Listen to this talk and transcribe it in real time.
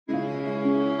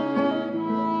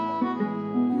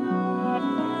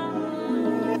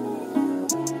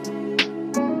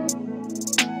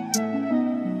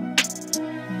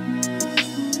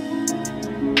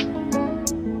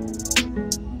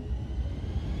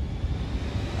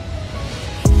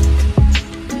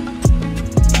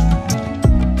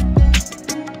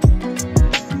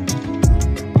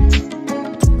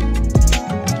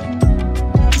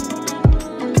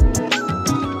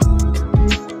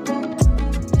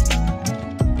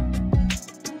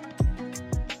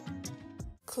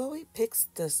Picks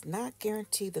does not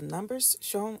guarantee the numbers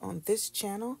shown on this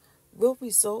channel will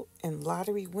result in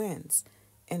lottery wins.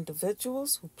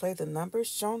 Individuals who play the numbers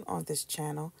shown on this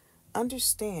channel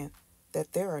understand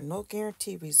that there are no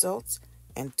guaranteed results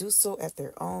and do so at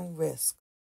their own risk.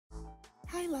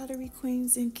 Hi, lottery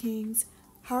queens and kings.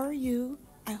 How are you?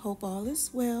 I hope all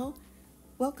is well.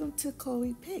 Welcome to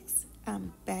Chloe Picks.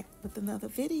 I'm back with another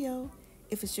video.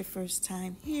 If it's your first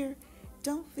time here,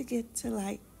 don't forget to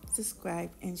like, subscribe,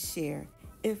 and share.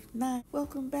 If not,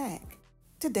 welcome back.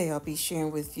 Today I'll be sharing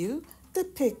with you the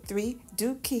Pick 3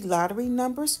 Dukey lottery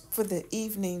numbers for the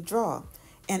evening draw,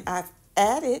 and I've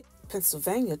added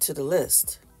Pennsylvania to the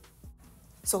list.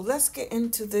 So let's get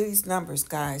into these numbers,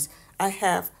 guys. I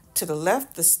have to the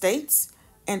left the states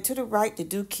and to the right the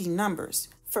Dukey numbers.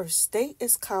 First state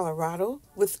is Colorado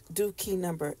with Dukey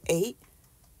number 8,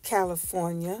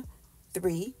 California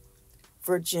 3,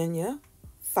 Virginia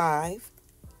 5,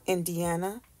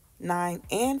 Indiana 9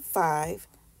 and 5,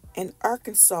 and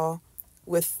Arkansas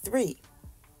with 3.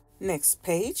 Next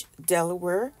page,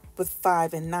 Delaware with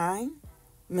 5 and 9,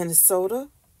 Minnesota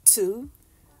 2,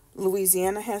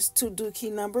 Louisiana has 2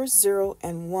 Dukey numbers 0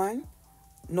 and 1,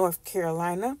 North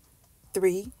Carolina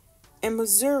 3, and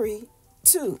Missouri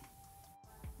 2.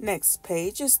 Next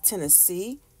page is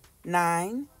Tennessee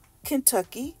 9,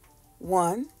 Kentucky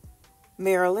 1,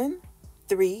 Maryland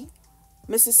 3,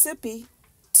 Mississippi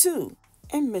 2,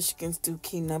 and Michigan's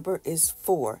Dukey number is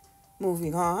 4.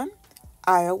 Moving on,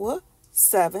 Iowa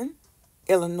 7,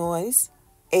 Illinois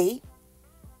 8,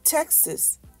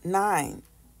 Texas 9,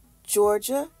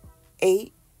 Georgia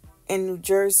 8, and New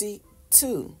Jersey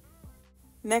 2.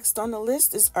 Next on the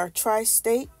list is our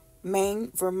tri-state,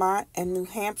 Maine, Vermont, and New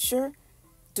Hampshire,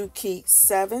 Dukey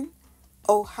 7,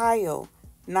 Ohio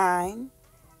 9,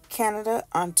 Canada,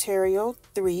 Ontario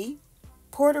 3,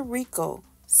 Puerto Rico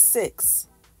 6.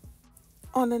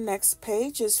 On the next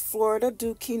page is Florida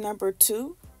Dukey number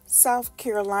 2, South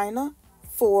Carolina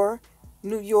 4,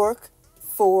 New York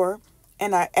 4,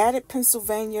 and I added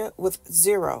Pennsylvania with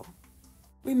 0.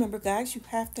 Remember, guys, you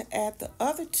have to add the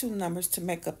other 2 numbers to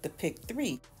make up the Pick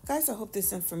 3. Guys, I hope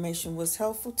this information was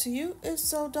helpful to you. If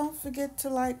so, don't forget to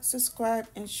like, subscribe,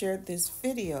 and share this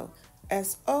video.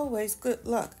 As always, good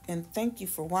luck, and thank you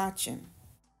for watching.